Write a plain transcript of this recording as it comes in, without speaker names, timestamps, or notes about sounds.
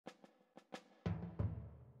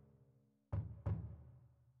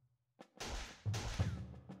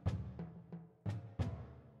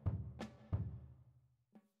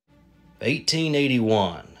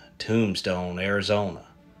1881, Tombstone, Arizona.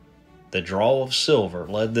 The draw of silver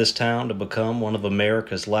led this town to become one of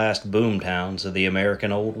America's last boom towns of the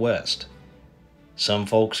American Old West. Some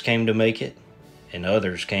folks came to make it, and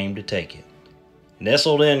others came to take it.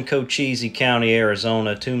 Nestled in Cochise County,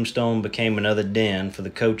 Arizona, Tombstone became another den for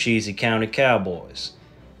the Cochise County Cowboys.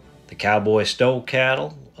 The Cowboys stole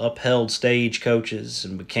cattle, upheld stagecoaches,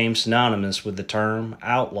 and became synonymous with the term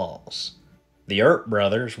outlaws. The Earp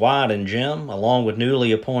brothers, Wyatt and Jim, along with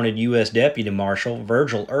newly appointed U.S. Deputy Marshal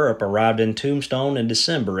Virgil Earp, arrived in Tombstone in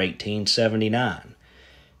December 1879.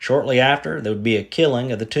 Shortly after, there would be a killing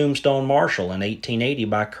of the Tombstone Marshal in 1880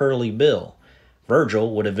 by Curly Bill.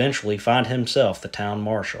 Virgil would eventually find himself the town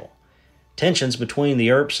marshal. Tensions between the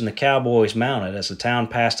Earps and the Cowboys mounted as the town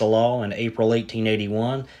passed a law in April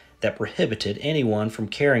 1881 that prohibited anyone from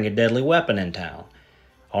carrying a deadly weapon in town.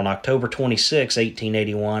 On October 26,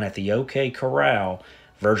 1881, at the OK Corral,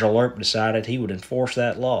 Virgil Earp decided he would enforce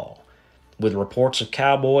that law. With reports of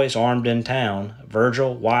cowboys armed in town,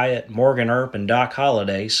 Virgil, Wyatt, Morgan Earp, and Doc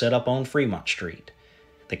Holliday set up on Fremont Street.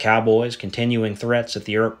 The Cowboys' continuing threats at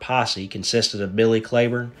the Earp posse consisted of Billy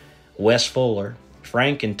Claiborne, Wes Fuller,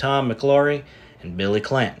 Frank and Tom McLaury, and Billy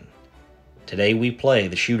Clanton. Today we play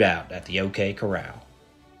the shootout at the OK Corral.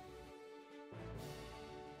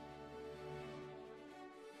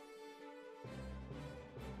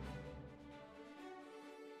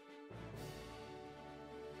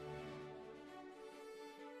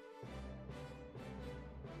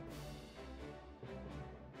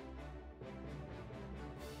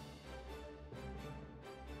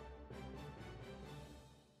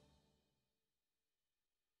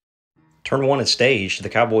 Turn 1 is staged. The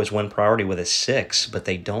Cowboys win priority with a 6, but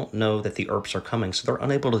they don't know that the Earps are coming, so they're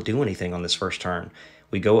unable to do anything on this first turn.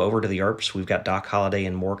 We go over to the Earps. We've got Doc Holliday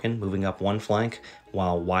and Morgan moving up one flank,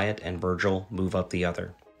 while Wyatt and Virgil move up the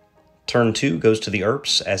other. Turn 2 goes to the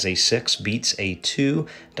Earps as a 6 beats a 2.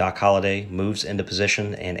 Doc Holliday moves into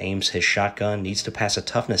position and aims his shotgun. Needs to pass a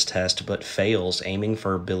toughness test, but fails, aiming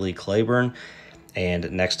for Billy Claiborne.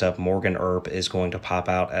 And next up, Morgan Earp is going to pop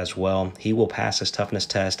out as well. He will pass his toughness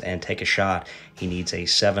test and take a shot. He needs a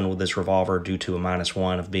 7 with his revolver due to a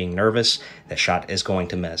 -1 of being nervous. That shot is going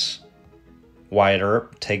to miss. Wyatt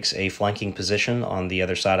Earp takes a flanking position on the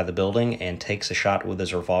other side of the building and takes a shot with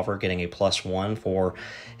his revolver, getting a +1 for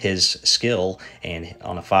his skill. And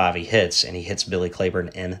on a 5, he hits, and he hits Billy Claiborne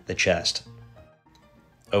in the chest.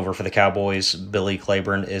 Over for the Cowboys, Billy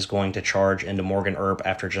Claiborne is going to charge into Morgan Earp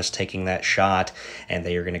after just taking that shot, and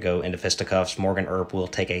they are going to go into fisticuffs. Morgan Earp will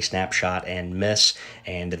take a snapshot and miss,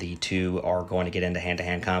 and the two are going to get into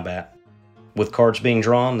hand-to-hand combat. With cards being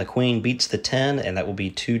drawn, the Queen beats the 10, and that will be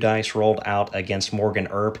 2 dice rolled out against Morgan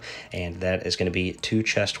Earp, and that is going to be 2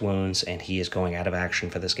 chest wounds, and he is going out of action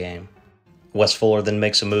for this game. Wes Fuller then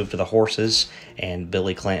makes a move to the horses, and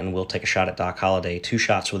Billy Clanton will take a shot at Doc Holliday. 2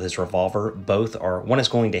 shots with his revolver. One is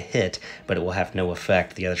going to hit, but it will have no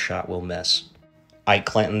effect. The other shot will miss. Ike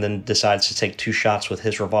Clanton then decides to take 2 shots with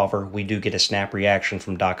his revolver. We do get a snap reaction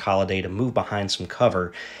from Doc Holliday to move behind some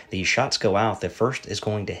cover. The shots go out. The first is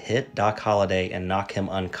going to hit Doc Holliday and knock him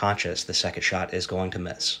unconscious. The second shot is going to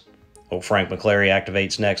miss. Frank McLaury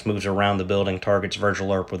activates next, moves around the building, targets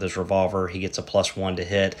Virgil Earp with his revolver. He gets a +1 to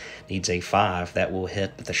hit, needs a 5. That will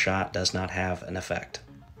hit, but the shot does not have an effect.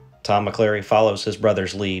 Tom McLaury follows his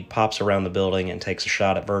brother's lead, pops around the building, and takes a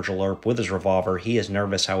shot at Virgil Earp with his revolver. He is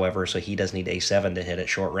nervous, however, so he does need a 7 to hit at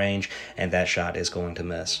short range, and that shot is going to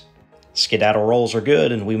miss. Skedaddle rolls are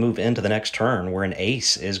good, and we move into the next turn, where an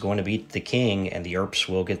ace is going to beat the king, and the Earps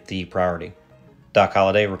will get the priority. Doc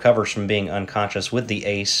Holliday recovers from being unconscious with the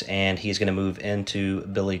ace, and he's going to move into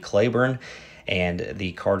Billy Claiborne. And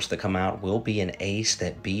the cards that come out will be an ace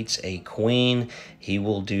that beats a queen. He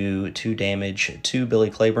will do 2 damage to Billy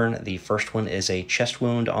Claiborne. The first one is a chest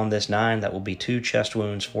wound on this 9. That will be 2 chest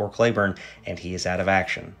wounds for Claiborne, and he is out of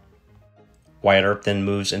action. Wyatt Earp then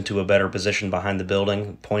moves into a better position behind the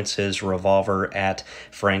building, points his revolver at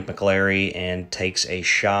Frank McLaury, and takes a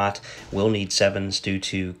shot. Will need 7s due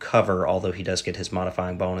to cover, although he does get his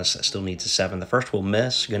modifying bonus. Still needs a 7. The first will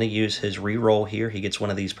miss. Going to use his reroll here. He gets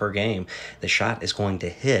one of these per game. The shot is going to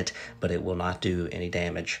hit, but it will not do any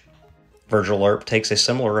damage. Virgil Earp takes a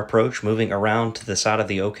similar approach, moving around to the side of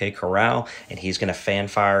the OK Corral, and he's going to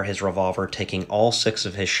fan-fire his revolver, taking all 6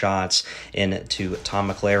 of his shots into Tom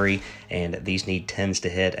McLaury, and these need 10s to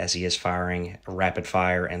hit as he is firing rapid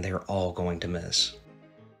fire, and they're all going to miss.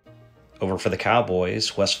 Over for the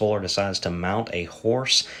Cowboys, Wes Fuller decides to mount a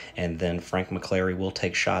horse, and then Frank McClary will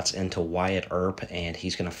take shots into Wyatt Earp, and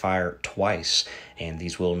he's going to fire twice, and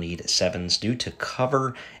these will need sevens due to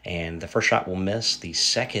cover, and the first shot will miss, the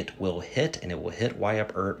second will hit, and it will hit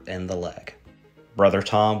Wyatt Earp in the leg. Brother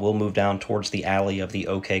Tom will move down towards the alley of the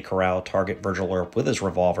OK Corral, target Virgil Earp with his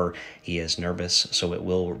revolver. He is nervous, so it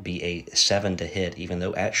will be a 7 to hit, even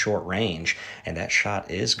though at short range, and that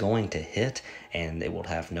shot is going to hit, and it will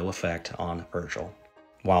have no effect on Virgil.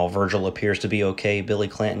 While Virgil appears to be okay, Billy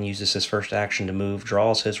Clanton uses his first action to move,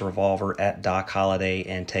 draws his revolver at Doc Holliday,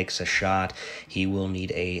 and takes a shot. He will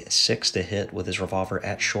need a 6 to hit with his revolver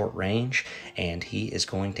at short range, and he is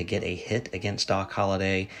going to get a hit against Doc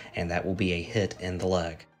Holliday, and that will be a hit in the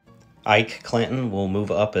leg. Ike Clanton will move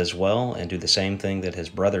up as well and do the same thing that his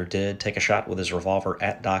brother did, take a shot with his revolver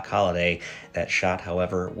at Doc Holliday. That shot,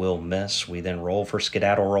 however, will miss. We then roll for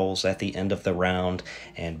skedaddle rolls at the end of the round,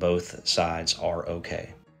 and both sides are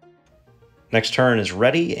okay. Next turn is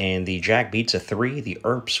ready, and the jack beats a 3. The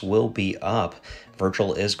Earps will be up.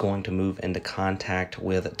 Virgil is going to move into contact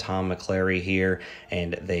with Tom McClary here,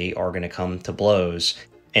 and they are going to come to blows.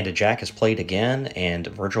 And a jack is played again, and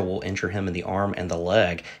Virgil will injure him in the arm and the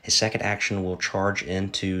leg. His second action will charge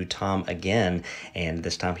into Tom again, and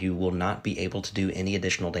this time he will not be able to do any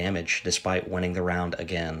additional damage despite winning the round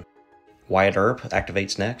again. Wyatt Earp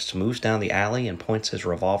activates next, moves down the alley, and points his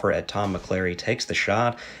revolver at Tom McClary, takes the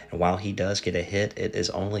shot, and while he does get a hit, it is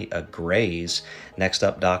only a graze. Next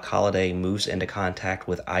up, Doc Holliday moves into contact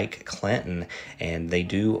with Ike Clanton, and they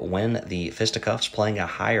do win the fisticuffs, playing a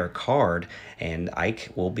higher card, and Ike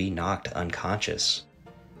will be knocked unconscious.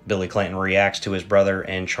 Billy Clanton reacts to his brother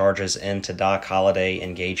and charges into Doc Holliday,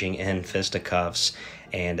 engaging in fisticuffs.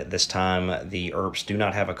 And this time the Earps do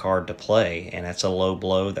not have a card to play, and that's a low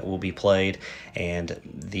blow that will be played, and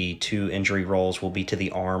the 2 injury rolls will be to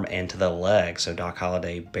the arm and to the leg, so Doc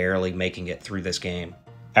Holliday barely making it through this game.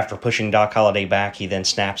 After pushing Doc Holliday back, he then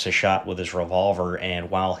snaps a shot with his revolver, and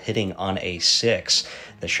while hitting on a 6,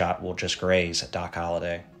 the shot will just graze Doc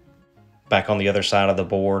Holliday. Back on the other side of the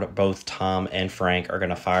board, both Tom and Frank are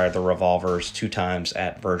going to fire the revolvers 2 times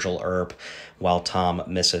at Virgil Earp, while Tom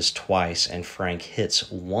misses twice and Frank hits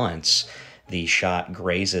once. The shot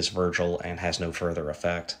grazes Virgil and has no further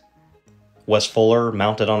effect. Wes Fuller,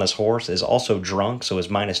 mounted on his horse, is also drunk, so is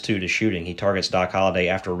 -2 to shooting. He targets Doc Holliday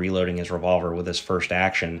after reloading his revolver with his first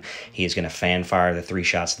action. He is going to fan fire the 3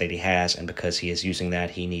 shots that he has, and because he is using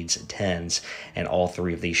that, he needs 10s, and all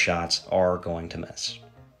 3 of these shots are going to miss.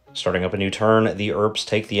 Starting up a new turn, the Earps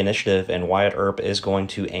take the initiative, and Wyatt Earp is going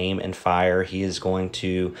to aim and fire. He is going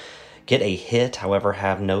to get a hit, however,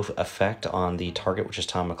 have no effect on the target, which is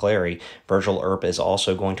Tom McClary. Virgil Earp is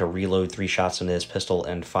also going to reload 3 shots into his pistol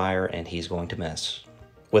and fire, and he's going to miss.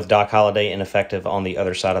 With Doc Holliday ineffective on the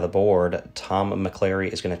other side of the board, Tom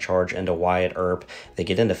McClary is going to charge into Wyatt Earp. They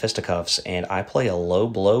get into fisticuffs, and I play a low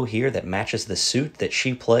blow here that matches the suit that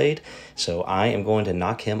she played, so I am going to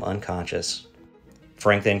knock him unconscious.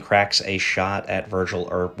 Frank then cracks a shot at Virgil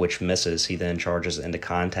Earp, which misses. He then charges into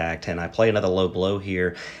contact, and I play another low blow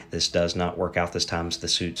here. This does not work out this time, as the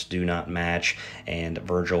suits do not match, and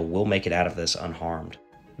Virgil will make it out of this unharmed.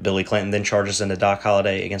 Billy Clanton then charges into Doc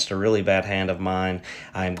Holliday against a really bad hand of mine.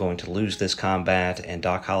 I am going to lose this combat, and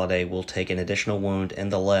Doc Holliday will take an additional wound in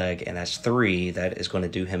the leg, and that's 3. That is going to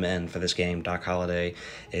do him in for this game. Doc Holliday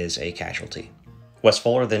is a casualty. Wes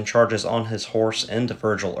Fuller then charges on his horse into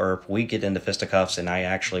Virgil Earp. We get into fisticuffs, and I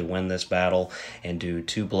actually win this battle and do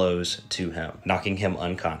 2 blows to him, knocking him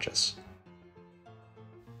unconscious.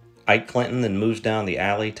 Ike Clanton then moves down the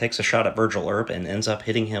alley, takes a shot at Virgil Earp, and ends up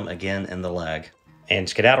hitting him again in the leg. And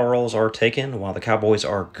skedaddle rolls are taken. While the Cowboys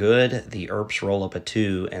are good, the Earps roll up a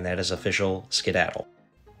 2, and that is official skedaddle.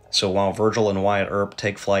 So while Virgil and Wyatt Earp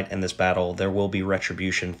take flight in this battle, there will be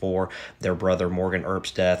retribution for their brother Morgan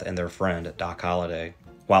Earp's death and their friend Doc Holliday.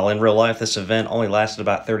 While in real life this event only lasted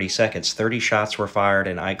about 30 seconds, 30 shots were fired,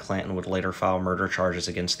 and Ike Clanton would later file murder charges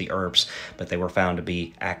against the Earps, but they were found to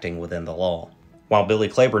be acting within the law. While Billy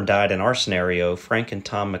Claiborne died in our scenario, Frank and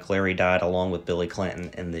Tom McClary died along with Billy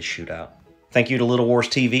Clanton in this shootout. Thank you to Little Wars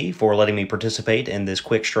TV for letting me participate in this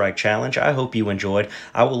quick strike challenge. I hope you enjoyed.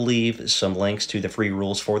 I will leave some links to the free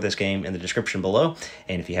rules for this game in the description below.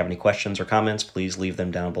 And if you have any questions or comments, please leave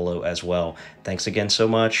them down below as well. Thanks again so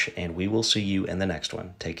much, and we will see you in the next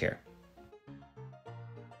one. Take care.